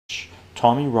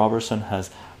Tommy Robertson has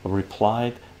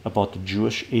replied about the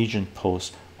Jewish agent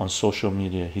post on social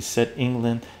media. He said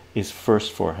England is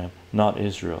first for him, not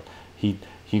Israel.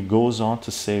 He goes on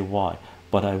to say why,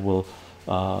 but I will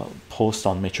post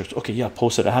on Matrix. Okay, yeah,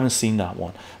 post it. I haven't seen that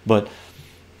one, but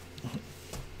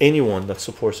anyone that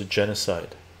supports a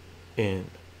genocide in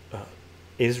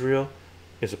Israel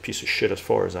is a piece of shit as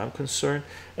far as I'm concerned,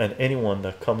 and anyone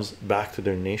that comes back to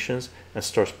their nations and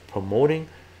starts promoting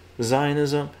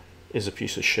Zionism is a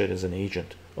piece of shit as an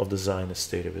agent of the Zionist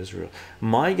state of Israel.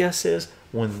 My guess is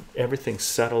when everything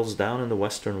settles down in the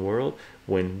Western world,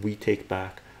 when we take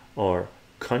back our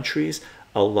countries,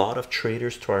 a lot of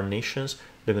traitors to our nations,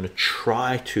 they're going to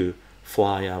try to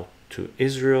fly out to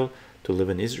Israel to live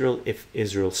in Israel if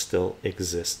Israel still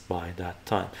exists by that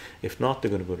time. If not,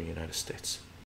 they're going to go to the United States.